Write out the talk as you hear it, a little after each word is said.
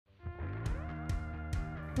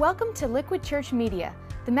Welcome to Liquid Church Media.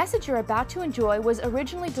 The message you're about to enjoy was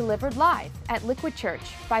originally delivered live at Liquid Church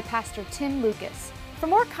by Pastor Tim Lucas. For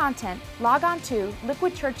more content, log on to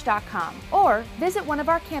liquidchurch.com or visit one of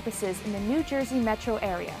our campuses in the New Jersey metro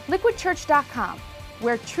area. Liquidchurch.com,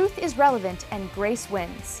 where truth is relevant and grace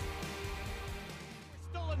wins.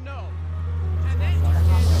 Still a no.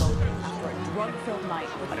 After a drug-filled night.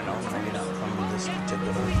 I don't know, maybe not from this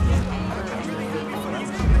particular.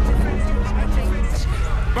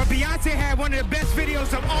 But Beyonce had one of the best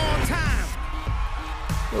videos of all time.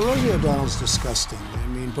 Well, Rosie O'Donnell's disgusting. I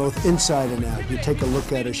mean, both inside and out. You take a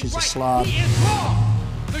look at her, she's a slob. He is wrong.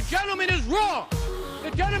 The gentleman is wrong.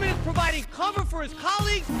 The gentleman is providing cover for his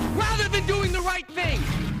colleagues rather than doing the right thing.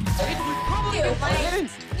 It's Republican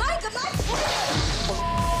presidents.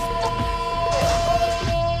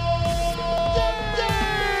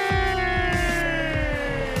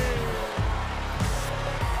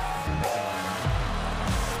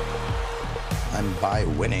 I'm by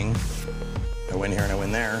winning. I win here and I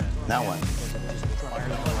win there. Now what? I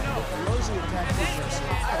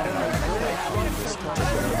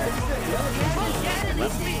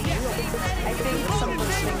think some of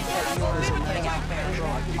those things that you're putting out there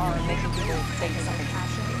are making people think something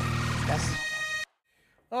passionate. Yes.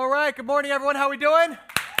 All right, good morning, everyone. How we doing?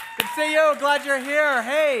 Good to see you. Glad you're here.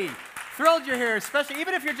 Hey, thrilled you're here, especially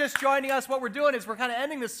even if you're just joining us. What we're doing is we're kind of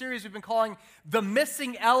ending this series we've been calling The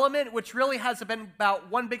Missing Element, which really has been about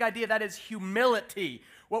one big idea, that is humility.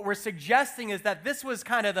 What we're suggesting is that this was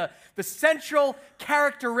kind of the central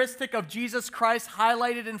characteristic of Jesus Christ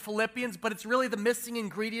highlighted in Philippians, but it's really the missing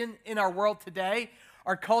ingredient in our world today.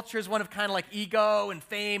 Our culture is one of kind of like ego and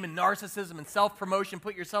fame and narcissism and self-promotion,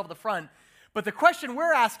 put yourself at the front. But the question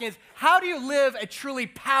we're asking is, how do you live a truly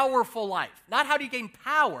powerful life? Not how do you gain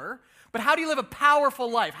power, but how do you live a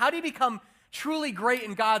powerful life? How do you become truly great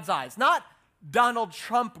in God's eyes? Not Donald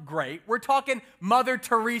Trump great. We're talking Mother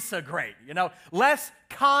Teresa great. You know, less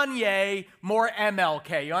Kanye, more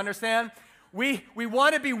MLK. You understand? We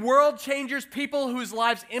want to be world changers, people whose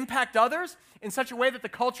lives impact others in such a way that the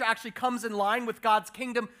culture actually comes in line with God's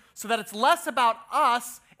kingdom so that it's less about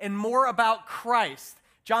us and more about Christ.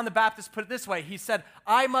 John the Baptist put it this way. He said,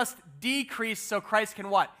 I must decrease so Christ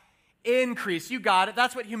can what? Increase. You got it.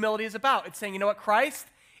 That's what humility is about. It's saying, you know what? Christ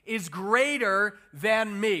is greater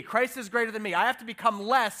than me. Christ is greater than me. I have to become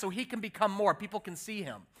less so he can become more. People can see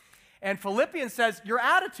him. And Philippians says your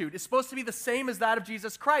attitude is supposed to be the same as that of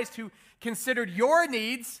Jesus Christ, who considered your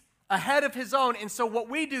needs ahead of his own. And so what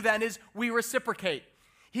we do then is we reciprocate.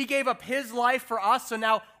 He gave up his life for us, so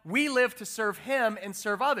now we live to serve him and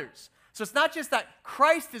serve others. So it's not just that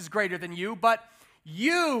Christ is greater than you, but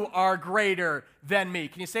you are greater than me.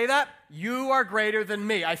 Can you say that? You are greater than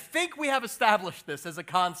me. I think we have established this as a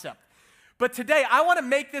concept. But today, I want to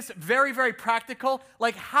make this very, very practical.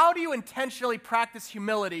 Like, how do you intentionally practice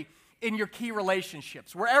humility in your key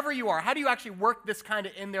relationships? Wherever you are, how do you actually work this kind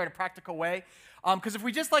of in there in a practical way? Because if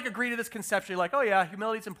we just like agree to this conceptually, like, oh yeah,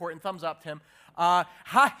 humility is important, thumbs up, Tim,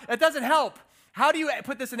 it doesn't help. How do you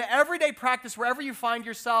put this into everyday practice wherever you find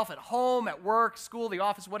yourself, at home, at work, school, the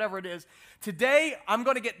office, whatever it is? Today, I'm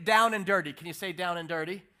going to get down and dirty. Can you say down and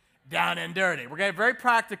dirty? Down and dirty. We're going to get very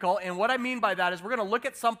practical, and what I mean by that is we're going to look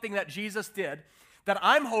at something that Jesus did that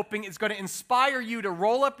I'm hoping is going to inspire you to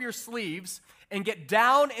roll up your sleeves and get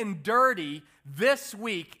down and dirty this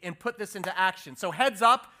week and put this into action. So heads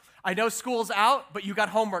up. I know school's out, but you got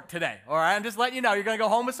homework today, all right? I'm just letting you know, you're going to go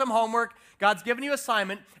home with some homework. God's given you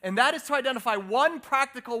assignment, and that is to identify one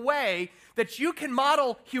practical way that you can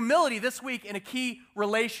model humility this week in a key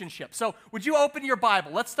relationship. So would you open your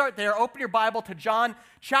Bible? Let's start there. Open your Bible to John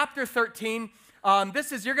chapter 13.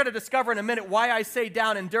 You're going to discover in a minute why I say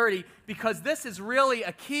down and dirty, because this is really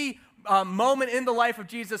a key moment in the life of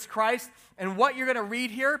Jesus Christ, and what you're going to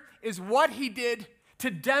read here is what he did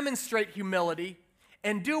to demonstrate humility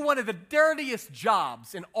and do one of the dirtiest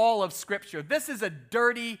jobs in all of Scripture. This is a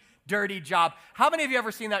dirty, dirty job. How many of you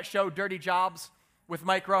ever seen that show, Dirty Jobs, with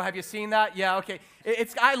Mike Rowe? Have you seen that? Yeah, okay.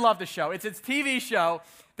 I love the show. It's a TV show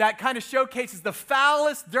that kind of showcases the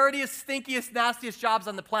foulest, dirtiest, stinkiest, nastiest jobs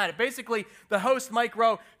on the planet. Basically, the host, Mike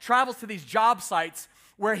Rowe, travels to these job sites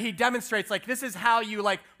where he demonstrates, like, this is how you,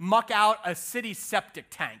 like, muck out a city septic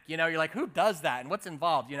tank. You know, you're like, who does that and what's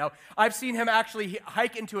involved, you know? I've seen him actually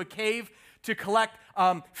hike into a cave to collect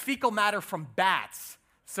fecal matter from bats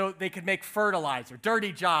so they could make fertilizer,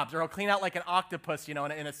 dirty jobs, or he'll clean out like an octopus, you know,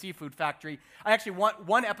 in a seafood factory. I actually,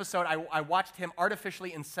 one episode, I watched him artificially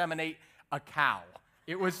inseminate a cow.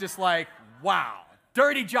 It was just like, wow,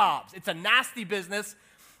 dirty jobs. It's a nasty business.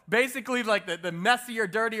 Basically, like the messier,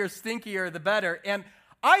 dirtier, stinkier, the better. And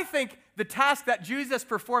I think the task that Jesus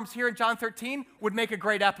performs here in John 13 would make a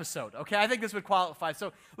great episode, okay? I think this would qualify.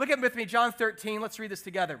 So look at with me, John 13. Let's read this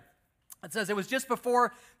together. It says, it was just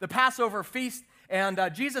before the Passover feast, and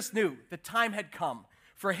Jesus knew the time had come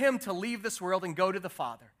for him to leave this world and go to the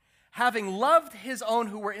Father. Having loved his own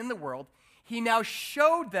who were in the world, he now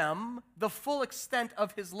showed them the full extent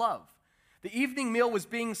of his love. The evening meal was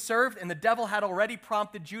being served, and the devil had already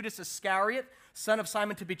prompted Judas Iscariot, son of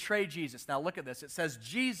Simon, to betray Jesus. Now look at this. It says,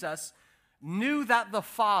 Jesus knew that the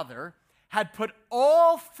Father had put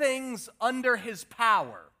all things under his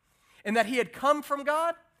power, and that he had come from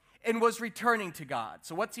God and was returning to God.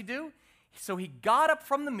 So what's he do? So he got up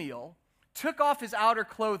from the meal, took off his outer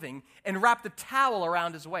clothing, and wrapped a towel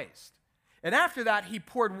around his waist. And after that, he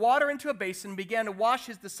poured water into a basin and began to wash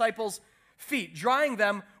his disciples' feet, drying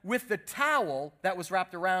them with the towel that was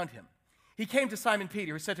wrapped around him. He came to Simon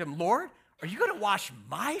Peter, who said to him, Lord, are you going to wash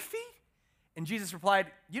my feet? And Jesus replied,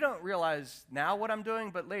 you don't realize now what I'm doing,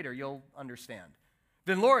 but later you'll understand.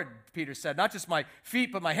 Then Lord, Peter said, not just my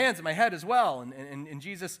feet, but my hands and my head as well. And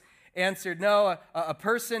Jesus answered, no, a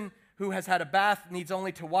person who has had a bath needs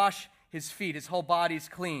only to wash his feet. His whole body's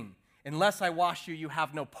clean. Unless I wash you, you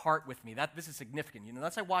have no part with me. This is significant.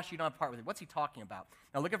 Unless I wash you, you don't have part with me. What's he talking about?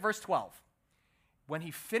 Now look at verse 12. When he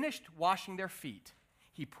finished washing their feet,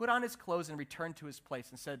 he put on his clothes and returned to his place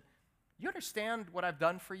and said, you understand what I've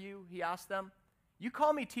done for you? He asked them. You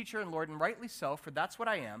call me teacher and Lord, and rightly so, for that's what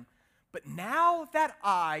I am. But now that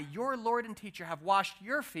I, your Lord and teacher, have washed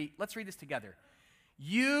your feet, let's read this together.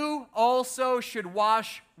 You also should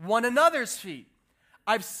wash one another's feet.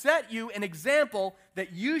 I've set you an example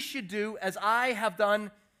that you should do as I have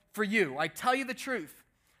done for you. I tell you the truth.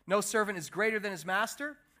 No servant is greater than his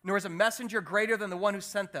master, nor is a messenger greater than the one who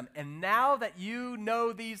sent them. And now that you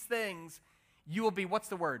know these things, you will be, what's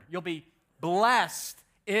the word? You'll be blessed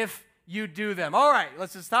if you do them. All right,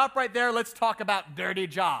 let's just stop right there. Let's talk about dirty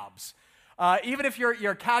jobs. Even if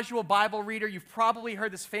you're a casual Bible reader, you've probably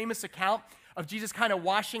heard this famous account of Jesus kind of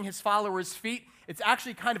washing his followers' feet. It's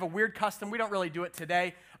actually kind of a weird custom. We don't really do it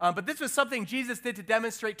today. But this was something Jesus did to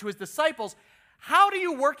demonstrate to his disciples, how do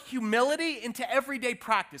you work humility into everyday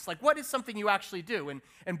practice? Like, what is something you actually do?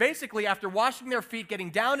 And basically, after washing their feet, getting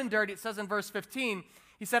down and dirty, it says in verse 15,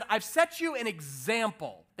 he said, I've set you an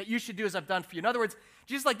example that you should do as I've done for you. In other words,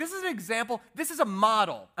 Jesus is like, this is an example. This is a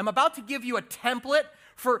model. I'm about to give you a template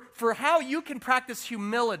for how you can practice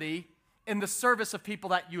humility in the service of people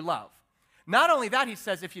that you love. Not only that, he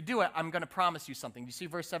says, if you do it, I'm going to promise you something. You see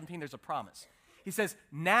verse 17, there's a promise. He says,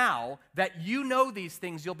 now that you know these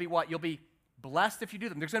things, you'll be what? You'll be blessed if you do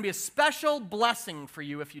them. There's going to be a special blessing for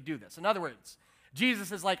you if you do this. In other words,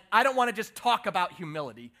 Jesus is like, I don't want to just talk about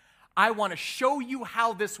humility. I want to show you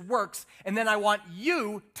how this works, and then I want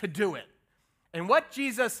you to do it. And what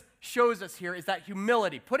Jesus shows us here is that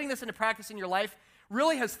humility, putting this into practice in your life,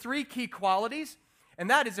 really has three key qualities. And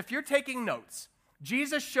that is, if you're taking notes,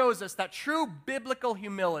 Jesus shows us that true biblical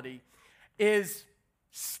humility is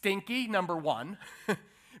stinky, number one.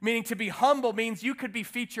 Meaning to be humble means you could be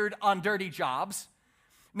featured on dirty jobs.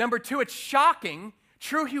 Number two, it's shocking.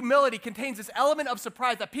 True humility contains this element of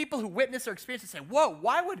surprise that people who witness or experience it say, whoa,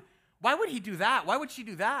 why would he do that? Why would she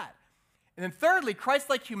do that? And then thirdly,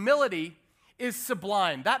 Christ-like humility is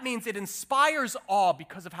sublime. That means it inspires awe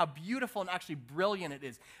because of how beautiful and actually brilliant it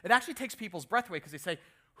is. It actually takes people's breath away because they say,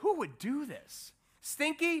 who would do this?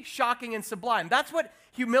 Stinky, shocking, and sublime. That's what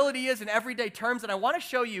humility is in everyday terms, and I want to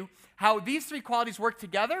show you how these three qualities work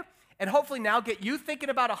together and hopefully now get you thinking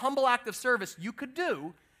about a humble act of service you could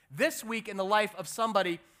do this week in the life of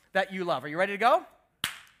somebody that you love. Are you ready to go?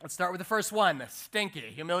 Let's start with the first one, stinky.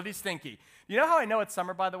 Humility stinky. You know how I know it's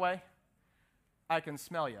summer, by the way? I can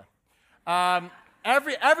smell you.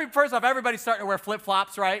 First off, everybody's starting to wear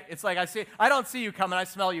flip-flops, right? It's like I don't see you coming, I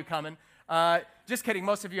smell you coming. Just kidding,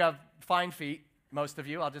 most of you have fine feet. Most of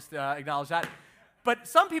you, I'll just acknowledge that. But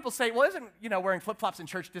some people say, well, isn't wearing flip-flops in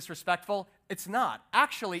church disrespectful? It's not.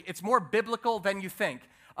 Actually, it's more biblical than you think.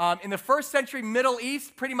 In the first century Middle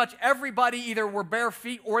East, pretty much everybody either wore bare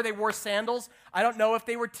feet or they wore sandals. I don't know if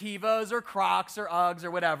they were Tevas or Crocs or Uggs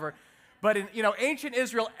or whatever. But in ancient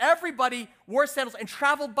Israel, everybody wore sandals and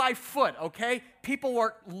traveled by foot, okay? People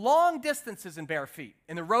walked long distances in bare feet.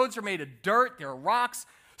 And the roads are made of dirt, there are rocks.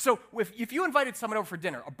 So if you invited someone over for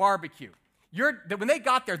dinner, a barbecue, when they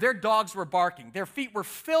got there, their dogs were barking. Their feet were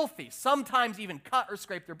filthy, sometimes even cut or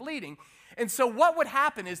scraped or bleeding. And so what would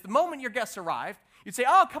happen is the moment your guests arrived, you'd say,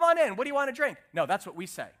 oh, come on in. What do you want to drink? No, that's what we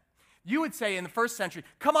say. You would say in the first century,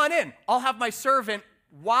 come on in. I'll have my servant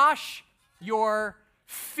wash your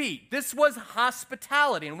feet. This was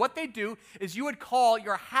hospitality. And what they do is you would call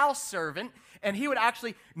your house servant, And he would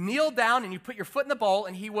actually kneel down, and you put your foot in the bowl,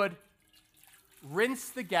 and he would rinse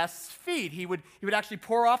the guest's feet. He would actually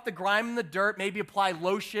pour off the grime and the dirt, maybe apply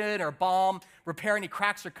lotion or balm, repair any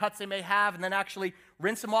cracks or cuts they may have, and then actually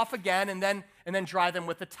rinse them off again, and then dry them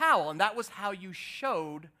with a towel. And that was how you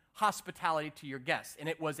showed hospitality to your guests. And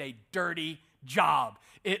it was a dirty job.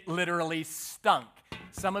 It literally stunk.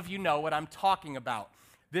 Some of you know what I'm talking about.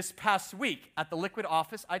 This past week at the Liquid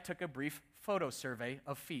office, I took a brief photo survey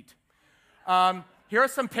of feet. Here are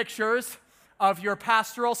some pictures of your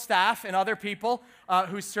pastoral staff and other people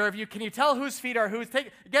who serve you. Can you tell whose feet are whose?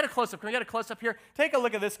 Get a close-up. Can we get a close-up here? Take a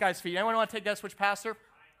look at this guy's feet. Anyone want to take a guess which pastor?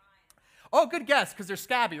 Oh, good guess, because they're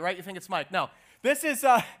scabby, right? You think it's Mike. No. This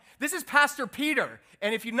is Pastor Peter.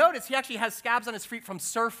 And if you notice, he actually has scabs on his feet from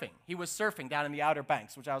surfing. He was surfing down in the Outer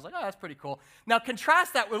Banks, which I was like, oh, that's pretty cool. Now,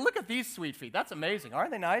 contrast that with, look at these sweet feet. That's amazing. Aren't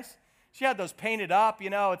they nice? She had those painted up,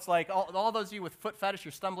 it's like all those of you with foot fetish,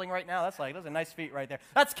 you're stumbling right now. Those are nice feet right there.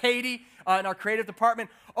 That's Katie in our creative department.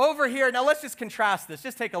 Over here, now let's just contrast this.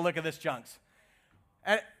 Just take a look at this, Junks.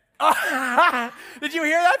 And, did you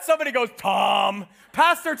hear that? Somebody goes, Tom.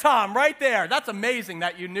 Pastor Tom, right there. That's amazing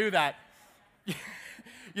that you knew that.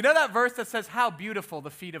 You know that verse that says, how beautiful the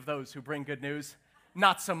feet of those who bring good news?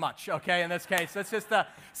 Not so much, okay, in this case. That's just the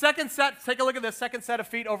second set. Take a look at the second set of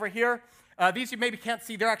feet over here. These you maybe can't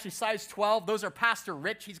see. They're actually size 12. Those are Pastor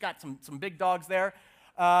Rich. He's got some big dogs there.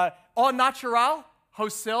 Au Natural,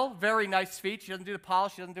 Hosil, very nice feet. She doesn't do the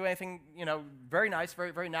polish. She doesn't do anything, very nice,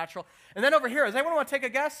 very, very natural. And then over here, does anyone want to take a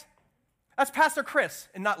guess? That's Pastor Chris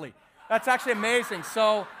in Nutley. That's actually amazing.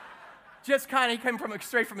 So just he came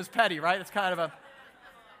straight from his petty, right? It's kind of a...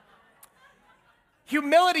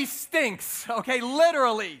 Humility stinks, okay,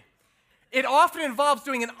 literally. It often involves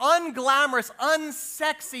doing an unglamorous,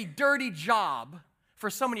 unsexy, dirty job for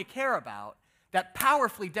someone you care about that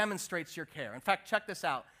powerfully demonstrates your care. In fact, check this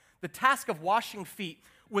out. The task of washing feet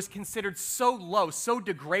was considered so low, so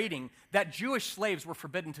degrading, that Jewish slaves were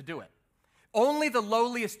forbidden to do it. Only the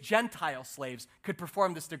lowliest Gentile slaves could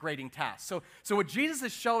perform this degrading task. So what Jesus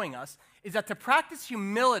is showing us is that to practice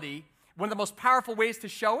humility, one of the most powerful ways to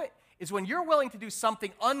show it is when you're willing to do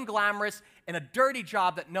something unglamorous and a dirty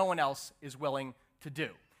job that no one else is willing to do.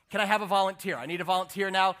 Can I have a volunteer? I need a volunteer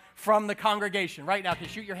now from the congregation right now. Can you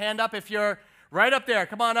shoot your hand up if you're right up there?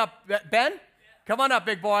 Come on up. Ben? Come on up,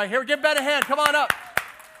 big boy. Here, give Ben a hand. Come on up.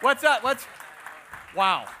 What's up?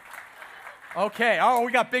 Wow. Okay. Oh,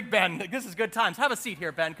 we got Big Ben. This is good times. Have a seat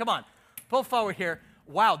here, Ben. Come on. Pull forward here.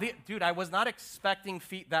 Wow. Dude, I was not expecting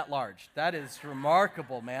feet that large. That is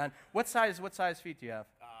remarkable, man. What size feet do you have?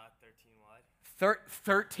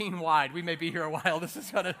 13 wide. We may be here a while.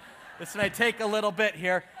 This may take a little bit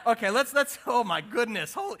here. Okay, let's, oh my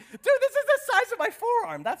goodness. Dude, this is the size of my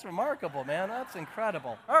forearm. That's remarkable, man. That's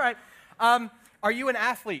incredible. All right. Are you an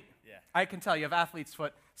athlete? Yeah. I can tell you have athlete's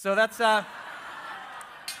foot. So that's,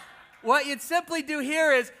 what you'd simply do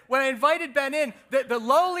here is, when I invited Ben in, the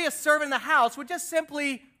lowliest servant in the house would just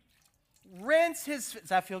simply rinse his, does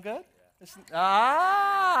that feel good? It's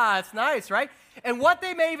nice, right? And what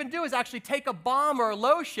they may even do is actually take a balm or a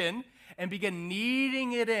lotion and begin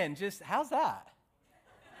kneading it in. How's that?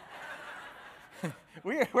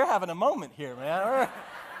 We're having a moment here, man.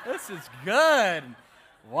 This is good.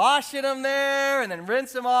 Washing them there and then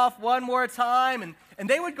rinse them off one more time. And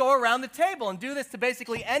they would go around the table and do this to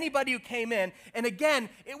basically anybody who came in. And again,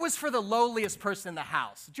 it was for the lowliest person in the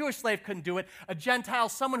house. A Jewish slave couldn't do it. A Gentile,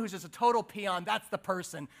 someone who's just a total peon, that's the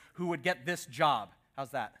person who would get this job.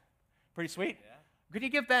 How's that? Pretty sweet? Yeah. Could you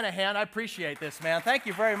give Ben a hand? I appreciate this, man. Thank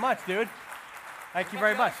you very much, dude. Thank you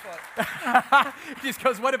very much. He just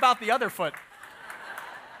goes, what about the other foot?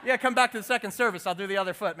 Yeah, come back to the second service. I'll do the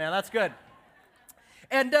other foot, man. That's good.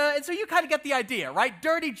 And so you kind of get the idea, right?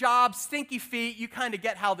 Dirty job, stinky feet, you kind of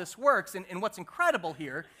get how this works. And what's incredible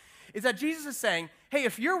here is that Jesus is saying, hey,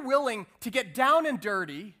 if you're willing to get down and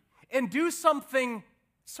dirty and do something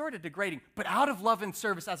sort of degrading, but out of love and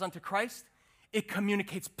service as unto Christ, it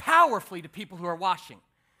communicates powerfully to people who are washing.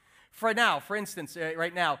 For instance,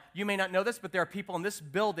 right now, you may not know this, but there are people in this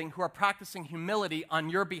building who are practicing humility on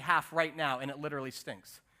your behalf right now, and it literally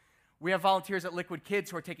stinks. We have volunteers at Liquid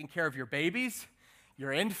Kids who are taking care of your babies,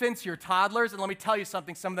 your infants, your toddlers, and let me tell you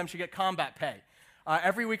something, some of them should get combat pay.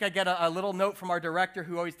 Every week I get a little note from our director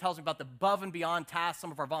who always tells me about the above and beyond tasks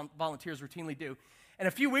some of our volunteers routinely do. And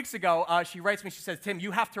a few weeks ago, she writes me, she says, Tim,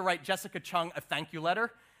 you have to write Jessica Chung a thank you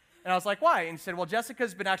letter. And I was like, why? And he said, well,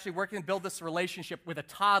 Jessica's been actually working to build this relationship with a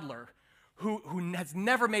toddler who has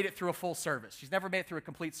never made it through a full service. She's never made it through a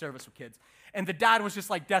complete service with kids. And the dad was just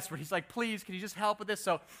like desperate. He's like, please, can you just help with this?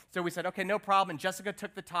 So we said, okay, no problem. And Jessica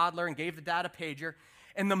took the toddler and gave the dad a pager.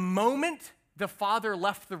 And the moment the father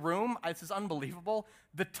left the room, this is unbelievable,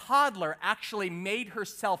 the toddler actually made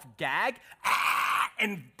herself gag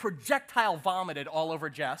and projectile vomited all over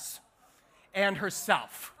Jess and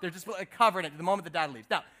herself. They're just covering it the moment the dad leaves.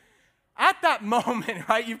 Now, at that moment,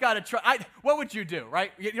 right, you've got to try. What would you do,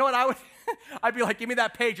 right? You know what I would? I'd be like, give me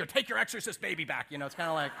that pager. Take your exorcist baby back. You know, it's kind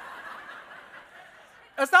of like.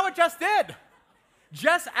 That's not what Jess did.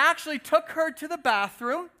 Jess actually took her to the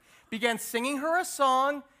bathroom, began singing her a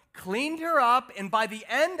song, cleaned her up, and by the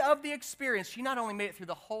end of the experience, she not only made it through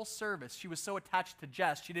the whole service, she was so attached to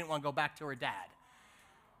Jess, she didn't want to go back to her dad.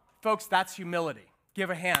 Folks, that's humility. Give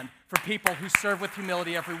a hand for people who serve with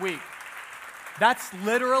humility every week. That's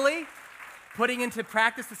literally putting into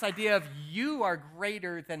practice this idea of you are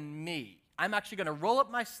greater than me. I'm actually going to roll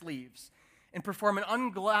up my sleeves and perform an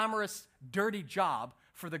unglamorous, dirty job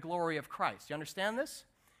for the glory of Christ. You understand this?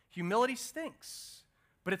 Humility stinks,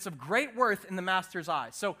 but it's of great worth in the master's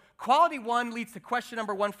eyes. So quality one leads to question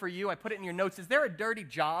number one for you. I put it in your notes. Is there a dirty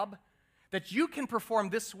job that you can perform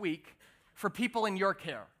this week for people in your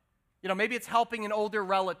care? You know, maybe it's helping an older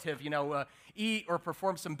relative, eat or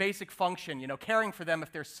perform some basic function, caring for them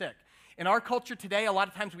if they're sick. In our culture today, a lot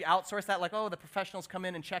of times we outsource that like, the professionals come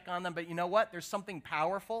in and check on them. But you know what? There's something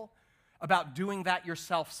powerful about doing that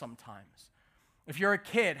yourself sometimes. If you're a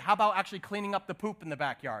kid, how about actually cleaning up the poop in the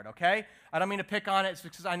backyard, okay? I don't mean to pick on it. It's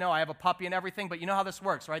because I know I have a puppy and everything, but you know how this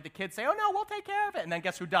works, right? The kids say, oh, no, we'll take care of it. And then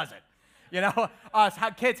guess who does it?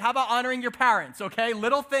 Kids, how about honoring your parents, okay?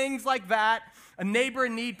 Little things like that. A neighbor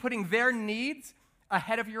in need, putting their needs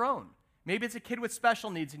ahead of your own. Maybe it's a kid with special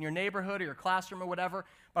needs in your neighborhood or your classroom or whatever.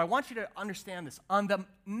 But I want you to understand this. On the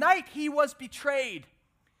night he was betrayed,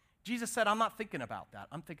 Jesus said, I'm not thinking about that.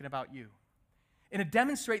 I'm thinking about you. And to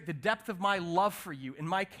demonstrate the depth of my love for you and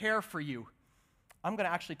my care for you, I'm going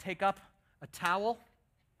to actually take up a towel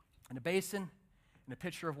and a basin and a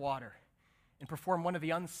pitcher of water and perform one of the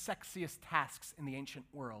unsexiest tasks in the ancient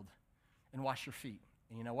world and wash your feet.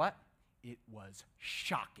 And you know what? It was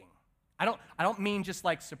shocking. I don't mean just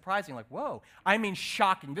like surprising, like, whoa. I mean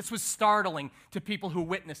shocking. This was startling to people who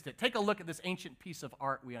witnessed it. Take a look at this ancient piece of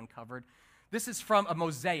art we uncovered. This is from a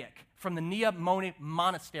mosaic from the Nea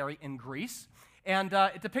Monastery in Greece. And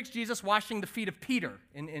it depicts Jesus washing the feet of Peter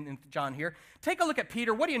in John here. Take a look at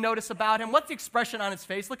Peter. What do you notice about him? What's the expression on his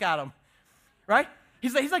face? Look at him, right?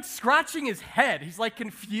 He's like scratching his head. He's like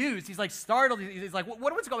confused. He's like startled. He's like,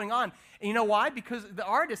 what's going on? And you know why? Because the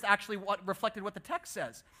artist actually reflected what the text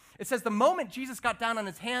says. It says the moment Jesus got down on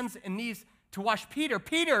his hands and knees to wash Peter,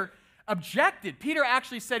 Peter objected. Peter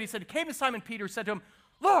actually said, he came to Simon Peter, said to him,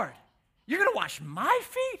 Lord, you're going to wash my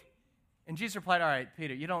feet? And Jesus replied, all right,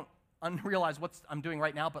 Peter, you don't realize what I'm doing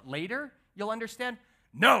right now, but later you'll understand.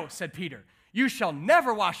 No, said Peter, you shall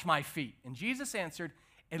never wash my feet. And Jesus answered,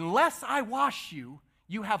 unless I wash you,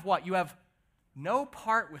 you have what? You have no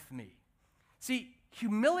part with me. See,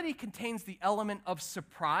 humility contains the element of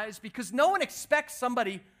surprise because no one expects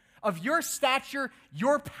somebody of your stature,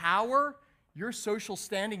 your power, your social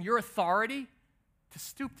standing, your authority to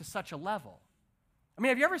stoop to such a level. I mean,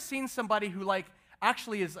 have you ever seen somebody who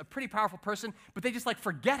actually is a pretty powerful person, but they just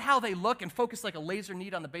forget how they look and focus like a laser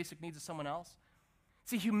need on the basic needs of someone else?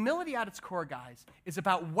 See, humility at its core, guys, is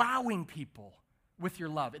about wowing people with your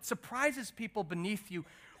love. It surprises people beneath you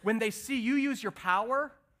when they see you use your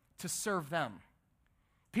power to serve them.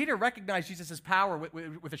 Peter recognized Jesus' power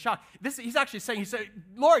with a shock. He's actually saying, he said,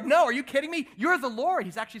 Lord, no, are you kidding me? You're the Lord.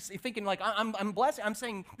 He's actually thinking I'm blessed. I'm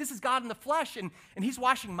saying, this is God in the flesh, and he's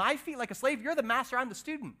washing my feet like a slave. You're the master, I'm the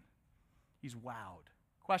student. He's wowed.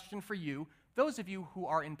 Question for you, those of you who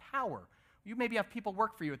are in power. You maybe have people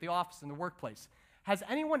work for you at the office, in the workplace. Has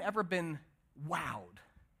anyone ever been wowed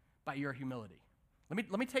by your humility?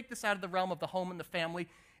 Let me take this out of the realm of the home and the family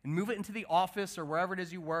and move it into the office or wherever it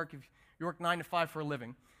is you work. If you work 9 to 5 for a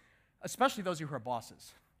living, especially those of you who are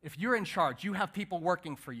bosses. If you're in charge, you have people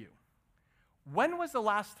working for you. When was the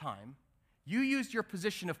last time you used your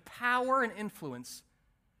position of power and influence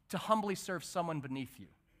to humbly serve someone beneath you?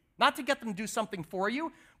 Not to get them to do something for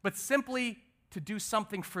you, but simply to do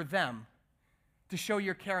something for them, to show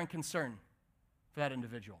your care and concern for that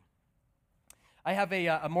individual. I have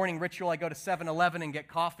a morning ritual. I go to 7-Eleven and get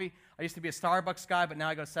coffee. I used to be a Starbucks guy, but now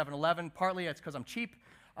I go to 7-Eleven. Partly it's because I'm cheap,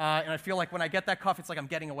 and I feel like when I get that coffee, it's like I'm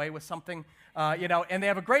getting away with something, and they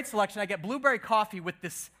have a great selection. I get blueberry coffee with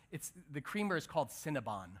this, the creamer is called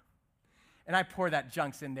Cinnabon. and I pour that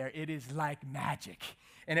junks in there. It is like magic.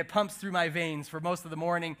 And it pumps through my veins for most of the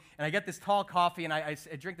morning. And I get this tall coffee, and I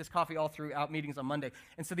drink this coffee all throughout meetings on Monday.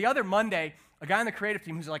 And so the other Monday, a guy on the creative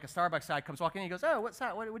team who's like a Starbucks guy comes walking in, and he goes, oh, what's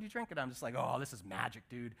that? What are you drinking? I'm just like, oh, this is magic,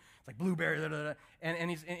 dude. It's like blueberry, blah, blah, blah.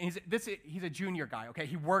 And he's a junior guy, okay?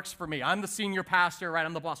 He works for me. I'm the senior pastor, right?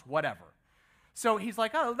 I'm the boss, whatever. So he's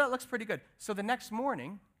like, oh, that looks pretty good. So the next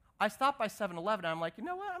morning, I stopped by 7-Eleven, and I'm like, you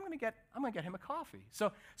know what? I'm gonna get him a coffee.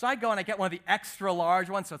 So I go and I get one of the extra large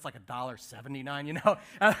ones, so it's like $1.79, you know.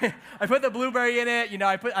 I put the blueberry in it, you know.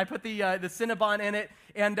 I put the Cinnabon in it,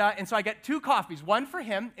 and so I get 2 coffees, one for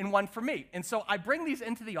him and one for me. And so I bring these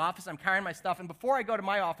into the office. I'm carrying my stuff, and before I go to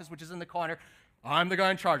my office, which is in the corner, I'm the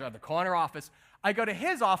guy in charge. I have the corner office. I go to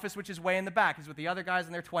his office, which is way in the back. He's with the other guys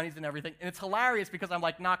in their 20s and everything, and it's hilarious because I'm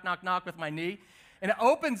like knock, knock, knock with my knee. And it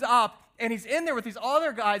opens up, and he's in there with these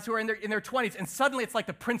other guys who are in their 20s, and suddenly it's like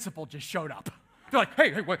the principal just showed up. They're like,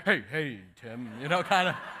 hey, Tim, you know, kind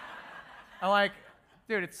of. I'm like,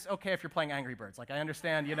 dude, it's okay if you're playing Angry Birds. Like, I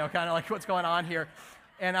understand, you know, kind of like what's going on here.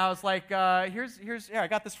 And I was like, here's, I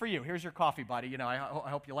got this for you. Here's your coffee, buddy. You know, I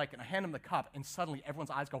hope you like it. And I hand him the cup, and suddenly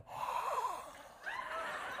everyone's eyes go,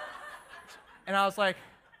 and I was like,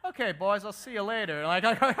 okay, boys, I'll see you later. And like,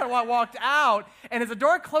 I walked out, and as the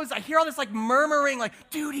door closed, I hear all this like murmuring, like,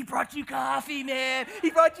 dude, he brought you coffee, man.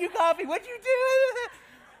 He brought you coffee. What'd you do?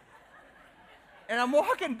 And I'm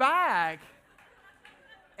walking back,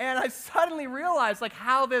 and I suddenly realized like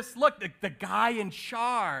how this looked. The guy in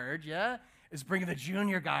charge, is bringing the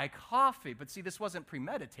junior guy coffee. But see, this wasn't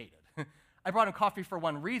premeditated. I brought him coffee for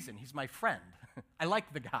one reason. He's my friend. I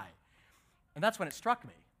liked the guy. And that's when it struck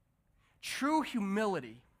me. True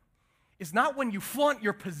humility is not when you flaunt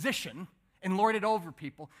your position and lord it over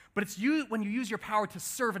people, but it's when you use your power to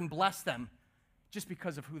serve and bless them just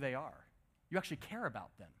because of who they are. You actually care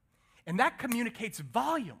about them. And that communicates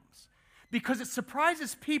volumes because it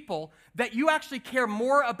surprises people that you actually care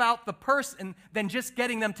more about the person than just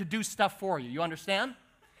getting them to do stuff for you. You understand?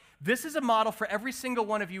 This is a model for every single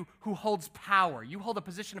one of you who holds power. You hold a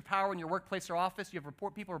position of power in your workplace or office. You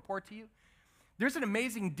have people report to you. There's an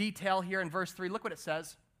amazing detail here in verse 3. Look what it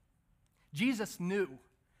says. Jesus knew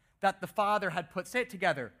that the Father had put, say it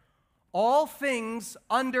together, all things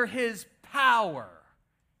under his power.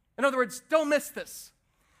 In other words, don't miss this.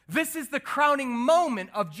 This is the crowning moment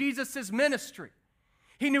of Jesus' ministry.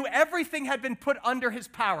 He knew everything had been put under his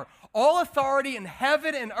power. All authority in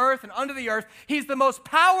heaven and earth and under the earth. He's the most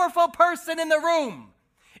powerful person in the room,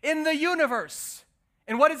 in the universe.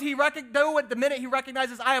 And what does he do at the minute he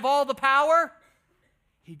recognizes, I have all the power?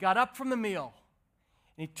 He got up from the meal,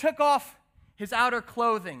 and he took off his outer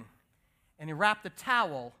clothing, and he wrapped a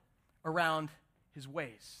towel around his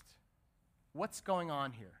waist. What's going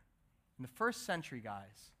on here? In the first century,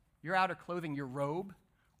 guys, your outer clothing, your robe,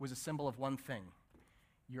 was a symbol of one thing,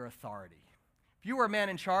 your authority. If you were a man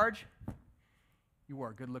in charge, you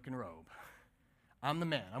wore a good-looking robe. I'm the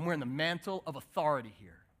man. I'm wearing the mantle of authority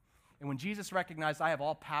here. And when Jesus recognized I have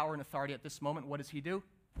all power and authority at this moment, what does he do?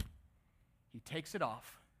 He takes it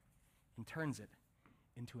off and turns it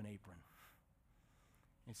into an apron.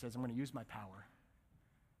 He says, I'm going to use my power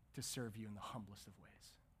to serve you in the humblest of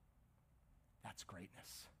ways. That's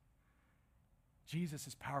greatness. Jesus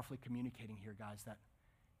is powerfully communicating here, guys, that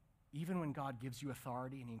even when God gives you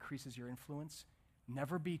authority and he increases your influence,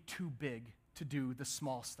 never be too big to do the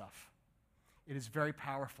small stuff. It is very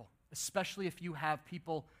powerful, especially if you have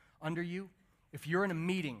people under you. If you're in a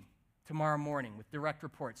meeting tomorrow morning with direct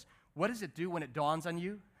reports, what does it do when it dawns on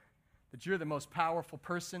you that you're the most powerful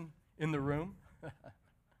person in the room?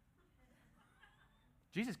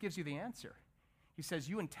 Jesus gives you the answer. He says,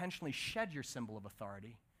 you intentionally shed your symbol of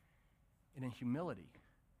authority, and in humility,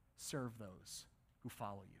 serve those who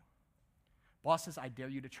follow you. Bosses, I dare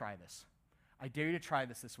you to try this. I dare you to try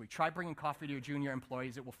this week. Try bringing coffee to your junior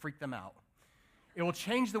employees. It will freak them out. It will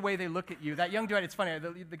change the way they look at you. That young dude, it's funny,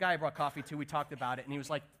 the guy I brought coffee to, we talked about it, and he was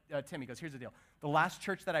like, Tim, he goes, here's the deal. The last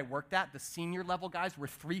church that I worked at, the senior level guys were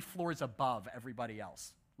 3 floors above everybody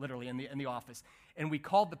else, literally in the office. And we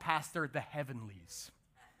called the pastor the Heavenlies,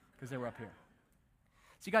 because they were up here.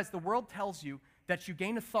 See, guys, the world tells you that you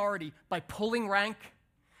gain authority by pulling rank,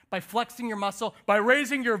 by flexing your muscle, by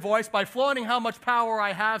raising your voice, by flaunting how much power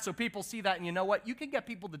I have so people see that. And you know what? You can get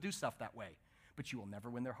people to do stuff that way, but you will never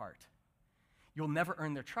win their heart. You'll never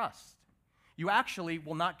earn their trust. You actually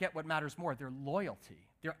will not get what matters more, their loyalty,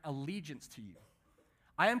 their allegiance to you.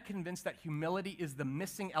 I am convinced that humility is the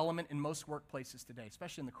missing element in most workplaces today,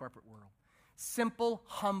 especially in the corporate world. Simple,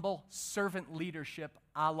 humble, servant leadership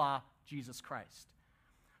a la Jesus Christ.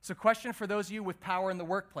 So question for those of you with power in the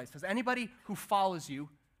workplace. Has anybody who follows you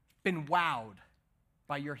been wowed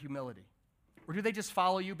by your humility? Or do they just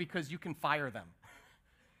follow you because you can fire them?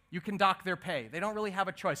 You can dock their pay. They don't really have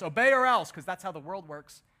a choice. Obey or else, because that's how the world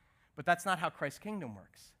works. But that's not how Christ's kingdom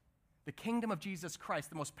works. The kingdom of Jesus Christ,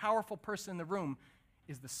 the most powerful person in the room,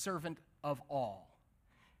 is the servant of all.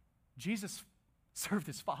 Jesus served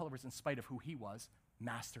his followers in spite of who he was,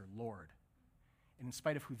 Master, Lord, and in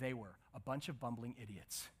spite of who they were, a bunch of bumbling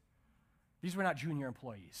idiots. These were not junior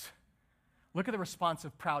employees. Look at the response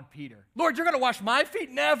of proud Peter. Lord, you're going to wash my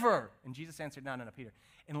feet? Never. And Jesus answered, no, Peter.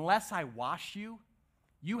 Unless I wash you,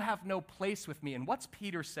 you have no place with me. And what's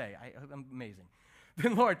Peter say? Amazing.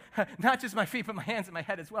 Then, Lord, not just my feet, but my hands and my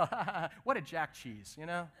head as well. What a jack cheese, you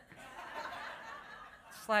know?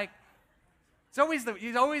 It's like,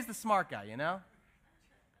 he's always the smart guy, you know?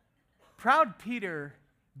 Proud Peter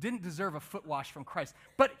didn't deserve a foot wash from Christ.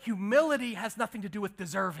 But humility has nothing to do with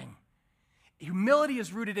deserving. Humility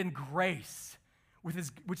is rooted in grace, which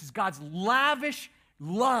is God's lavish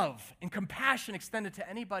love and compassion extended to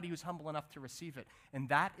anybody who's humble enough to receive it. And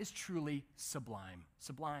that is truly sublime.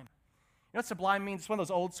 Sublime. You know what sublime means? It's one of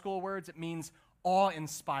those old school words. It means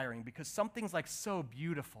awe-inspiring, because something's like so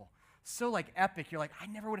beautiful, so like epic. You're like, I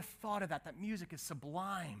never would have thought of that. That music is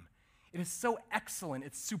sublime. It is so excellent.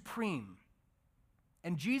 It's supreme.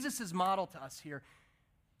 And Jesus' model to us here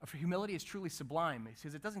of humility is truly sublime,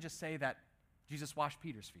 because it doesn't just say that Jesus washed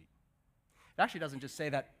Peter's feet. It actually doesn't just say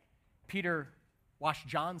that Peter washed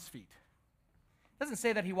John's feet. It doesn't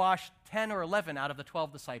say that he washed 10 or 11 out of the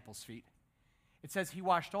 12 disciples' feet. It says he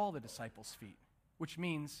washed all the disciples' feet, which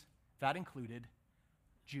means that included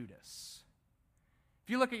Judas. If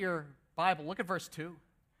you look at your Bible, look at verse 2.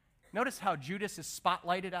 Notice how Judas is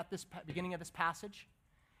spotlighted at this beginning of this passage.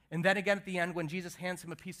 And then again at the end when Jesus hands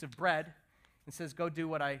him a piece of bread and says, go do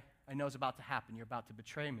what I know is about to happen. You're about to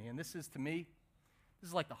betray me. And this is, to me, this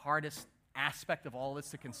is like the hardest aspect of all this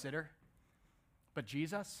to consider. But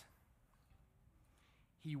Jesus,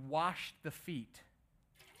 he washed the feet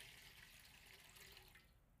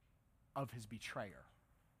of his betrayer,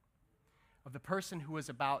 of the person who was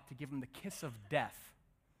about to give him the kiss of death,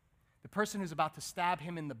 the person who's about to stab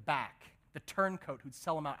him in the back, the turncoat who'd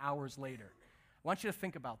sell him out hours later. I want you to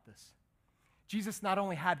think about this. Jesus not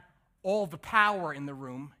only had all the power in the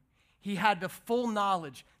room, he had the full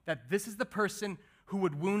knowledge that this is the person who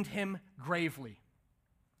would wound him gravely.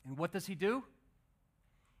 And what does he do?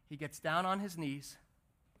 He gets down on his knees.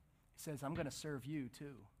 He says, I'm going to serve you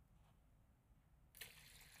too.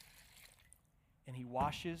 And he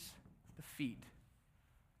washes the feet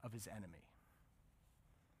of his enemy.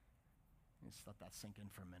 Just let that sink in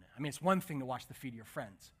for a minute. I mean, it's one thing to wash the feet of your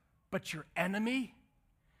friends, but your enemy,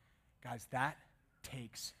 guys, that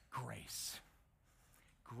takes grace.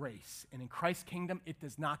 Grace. And in Christ's kingdom, it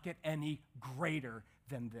does not get any greater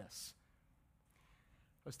than this.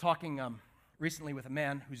 I was talking recently with a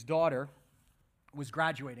man whose daughter was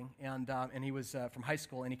graduating, and he was from high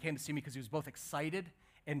school, and he came to see me because he was both excited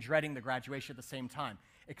and dreading the graduation at the same time.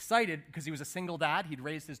 Excited because he was a single dad. He'd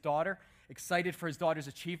raised his daughter. Excited for his daughter's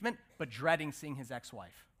achievement, but dreading seeing his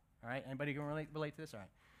ex-wife. All right? Anybody can relate to this? All right.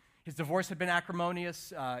 His divorce had been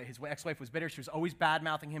acrimonious. His ex-wife was bitter. She was always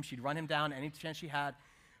bad-mouthing him. She'd run him down any chance she had.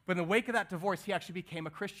 But in the wake of that divorce, he actually became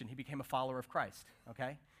a Christian. He became a follower of Christ,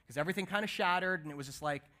 okay? Because everything kind of shattered, and it was just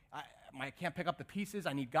like, I can't pick up the pieces.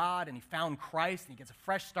 I need God. And he found Christ, and he gets a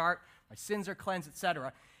fresh start. My sins are cleansed,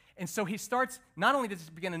 etc. And so he starts, not only does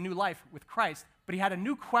he begin a new life with Christ, but he had a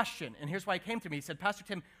new question. And here's why he came to me. He said, Pastor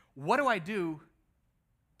Tim, what do I do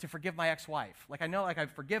to forgive my ex-wife? Like, I know, like,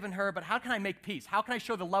 I've forgiven her, but how can I make peace? How can I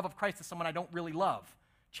show the love of Christ to someone I don't really love?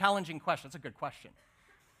 Challenging question. That's a good question.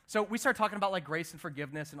 So we start talking about, like, grace and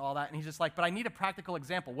forgiveness and all that, and he's just like, but I need a practical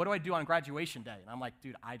example. What do I do on graduation day? And I'm like,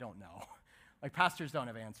 dude, I don't know. Like, pastors don't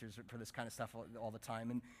have answers for this kind of stuff all the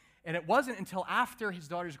time. And it wasn't until after his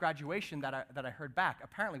daughter's graduation that I heard back.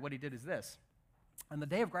 Apparently what he did is this. On the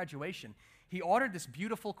day of graduation, he ordered this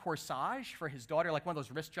beautiful corsage for his daughter, like one of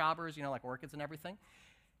those wrist jobbers, you know, like orchids and everything.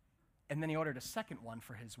 And then he ordered a second one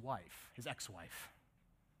for his wife, his ex-wife.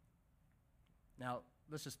 Now,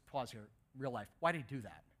 let's just pause here. Real life. Why did he do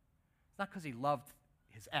that? It's not because he loved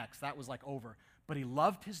his ex. That was like over. But he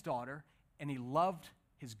loved his daughter, and he loved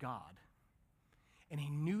his God. And he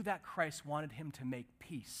knew that Christ wanted him to make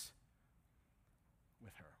peace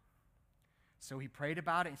with her. So he prayed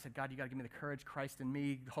about it and said, God, you got to give me the courage, Christ in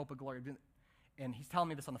me, hope of glory. And he's telling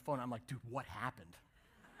me this on the phone. I'm like, dude, what happened?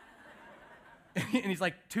 And he's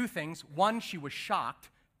like, two things. One, she was shocked.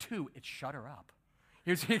 Two, it shut her up.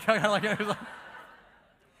 Here's like,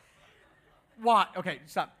 why? Okay,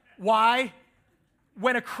 stop. Why?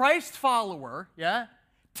 When a Christ follower,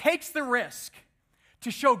 takes the risk to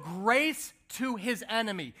show grace to his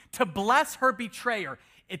enemy, to bless her betrayer,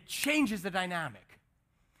 It changes the dynamic.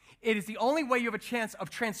 It is the only way you have a chance of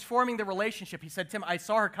transforming the relationship. He said, Tim, I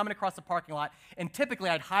saw her coming across the parking lot, and typically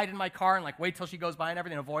I'd hide in my car and like wait till she goes by and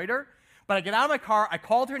everything, avoid her. But I get out of my car, I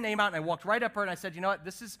called her name out, and I walked right up her, and I said, you know what,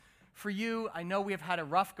 this is for you. I know we have had a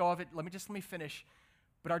rough go of it. Let me finish.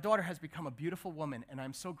 But our daughter has become a beautiful woman, and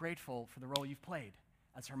I'm so grateful for the role you've played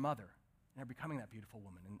as her mother and her becoming that beautiful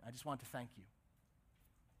woman. And I just want to thank you.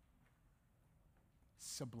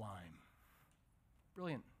 Sublime.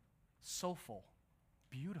 Brilliant. Soulful.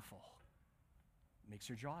 Beautiful. Makes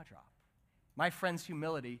your jaw drop. My friend's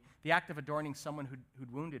humility, the act of adorning someone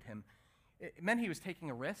who'd wounded him, it meant he was taking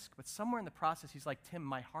a risk, but somewhere in the process, he's like, Tim,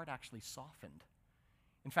 my heart actually softened.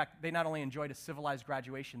 In fact, they not only enjoyed a civilized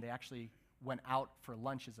graduation, they actually went out for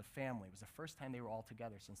lunch as a family. It was the first time they were all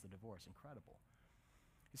together since the divorce. Incredible.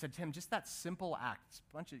 He said, Tim, just that simple act,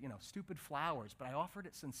 a bunch of, stupid flowers, but I offered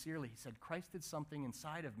it sincerely. He said, Christ did something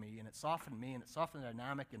inside of me, and it softened me, and it softened the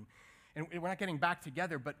dynamic, and we're not getting back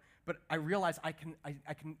together, but I realize I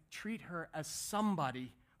can treat her as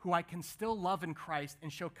somebody who I can still love in Christ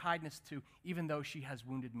and show kindness to, even though she has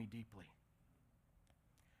wounded me deeply.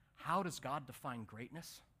 How does God define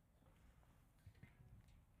greatness?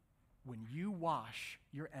 When you wash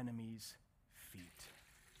your enemy's feet.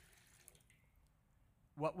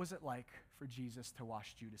 What was it like for Jesus to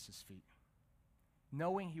wash Judas's feet?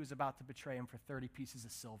 Knowing he was about to betray him for 30 pieces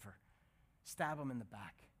of silver, stab him in the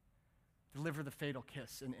back, deliver the fatal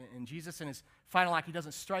kiss. And Jesus, in his final act, he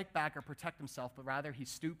doesn't strike back or protect himself, but rather he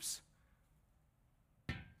stoops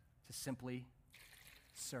to simply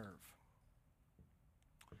serve.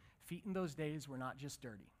 Feet in those days were not just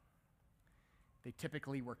dirty. They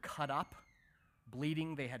typically were cut up,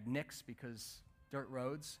 bleeding. They had nicks because dirt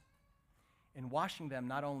roads. And washing them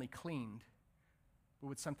not only cleaned, but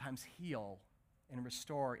would sometimes heal and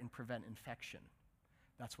restore and prevent infection.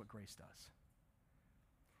 That's what grace does.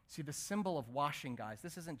 See, the symbol of washing, guys,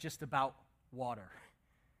 this isn't just about water.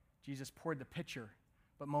 Jesus poured the pitcher,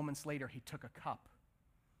 but moments later he took a cup.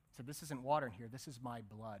 He said, this isn't water in here, this is my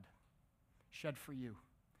blood, shed for you,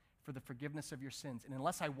 for the forgiveness of your sins. And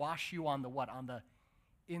unless I wash you on the what? On the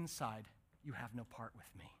inside, you have no part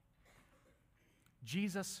with me.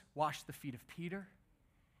 Jesus washed the feet of Peter.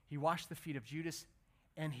 He washed the feet of Judas,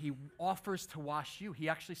 and he offers to wash you. He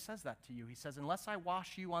actually says that to you. He says, unless I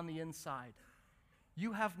wash you on the inside,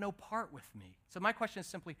 you have no part with me. So my question is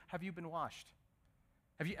simply, have you been washed?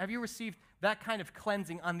 Have you received that kind of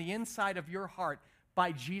cleansing on the inside of your heart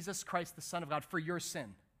by Jesus Christ, the Son of God, for your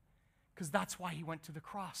sin? Because that's why he went to the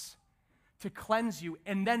cross, to cleanse you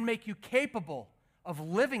and then make you capable of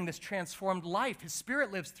living this transformed life. His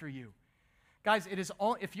Spirit lives through you. Guys, it is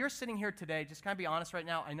all, if you're sitting here today, just kind of be honest right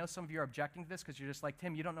now. I know some of you are objecting to this because you're just like,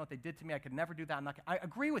 Tim, you don't know what they did to me. I could never do that. I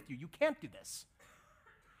agree with you. You can't do this.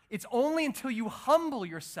 It's only until you humble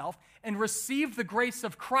yourself and receive the grace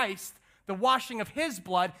of Christ, the washing of his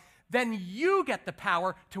blood, then you get the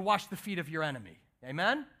power to wash the feet of your enemy.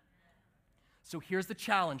 Amen? So here's the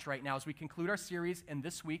challenge right now as we conclude our series, and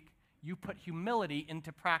this week you put humility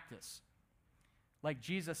into practice. Like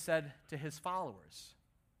Jesus said to his followers.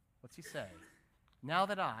 What's he say? Now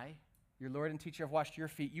that I, your Lord and teacher, have washed your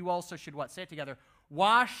feet, you also should what? Say it together.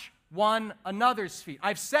 Wash one another's feet.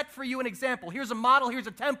 I've set for you an example. Here's a model, here's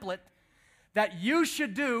a template that you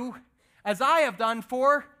should do as I have done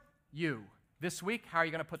for you. This week, how are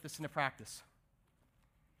you going to put this into practice?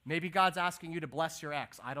 Maybe God's asking you to bless your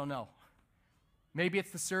ex. I don't know. Maybe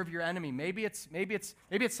it's to serve your enemy. Maybe it's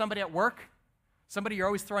somebody at work, somebody you're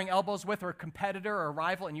always throwing elbows with, or a competitor or a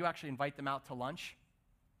rival, and you actually invite them out to lunch.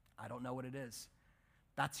 I don't know what it is.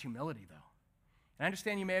 That's humility, though. And I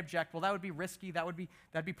understand you may object, well, that would be risky. That'd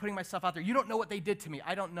be putting myself out there. You don't know what they did to me.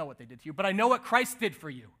 I don't know what they did to you, but I know what Christ did for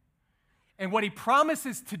you. And what he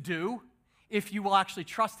promises to do if you will actually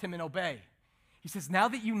trust him and obey. He says, now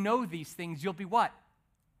that you know these things, you'll be what?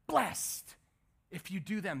 Blessed if you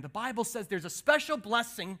do them. The Bible says there's a special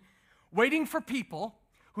blessing waiting for people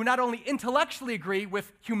who not only intellectually agree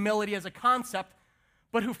with humility as a concept,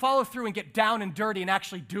 but who follow through and get down and dirty and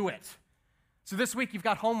actually do it. So this week you've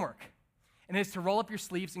got homework, and it is to roll up your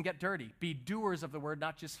sleeves and get dirty. Be doers of the word,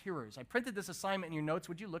 not just hearers. I printed this assignment in your notes.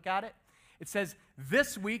 Would you look at it? It says,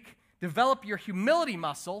 this week, develop your humility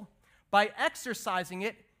muscle by exercising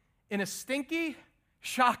it in a stinky,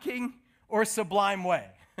 shocking, or sublime way.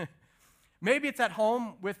 Maybe it's at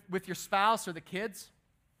home with your spouse or the kids,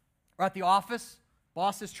 or at the office.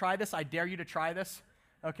 Bosses, try this. I dare you to try this,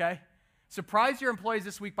 okay? Surprise your employees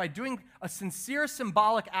this week by doing a sincere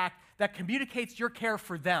symbolic act that communicates your care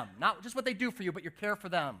for them. Not just what they do for you, but your care for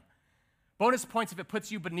them. Bonus points if it puts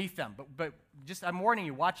you beneath them. But just, I'm warning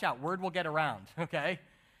you, watch out. Word will get around, okay?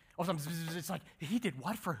 All of a sudden, it's like, he did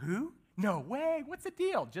what for who? No way. What's the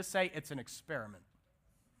deal? Just say it's an experiment.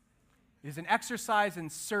 It is an exercise in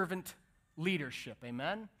servant leadership.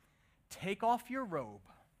 Amen? Take off your robe,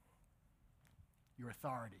 your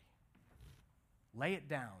authority. Lay it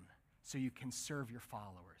down so you can serve your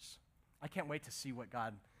followers. I can't wait to see what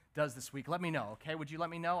God does this week. Let me know, okay? Would you let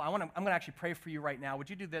me know? I'm going to actually pray for you right now. Would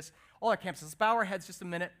you do this? All our campuses, let's bow our heads just a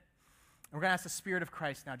minute. And we're going to ask the Spirit of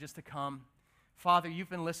Christ now just to come. Father, you've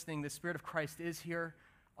been listening. The Spirit of Christ is here.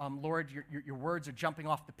 Lord, your words are jumping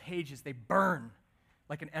off the pages. They burn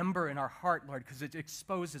like an ember in our heart, Lord, because it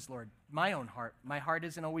exposes, Lord, my own heart. My heart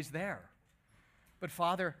isn't always there. But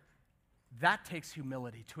Father, that takes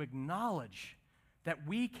humility to acknowledge that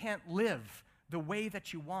we can't live the way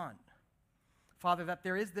that you want. Father, that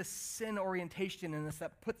there is this sin orientation in us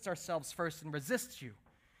that puts ourselves first and resists you.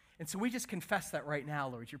 And so we just confess that right now,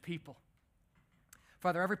 Lord, your people.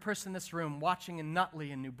 Father, every person in this room, watching in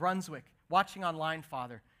Nutley and New Brunswick, watching online,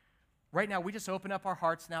 Father, right now we just open up our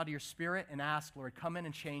hearts now to your Spirit and ask, Lord, come in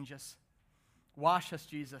and change us. Wash us,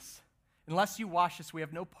 Jesus. Unless you wash us, we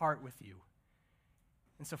have no part with you.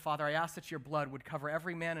 And so, Father, I ask that your blood would cover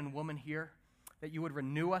every man and woman here, that you would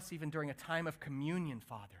renew us even during a time of communion,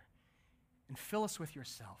 Father, and fill us with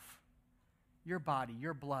yourself, your body,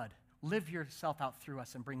 your blood. Live yourself out through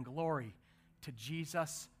us and bring glory to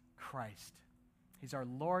Jesus Christ. He's our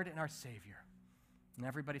Lord and our Savior. And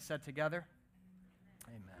everybody said together,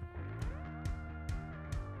 amen.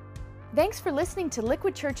 Thanks for listening to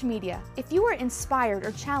Liquid Church Media. If you were inspired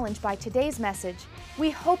or challenged by today's message, we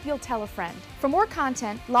hope you'll tell a friend. For more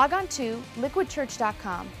content, log on to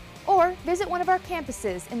liquidchurch.com or visit one of our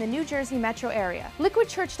campuses in the New Jersey metro area.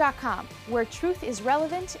 liquidchurch.com, where truth is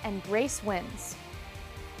relevant and grace wins.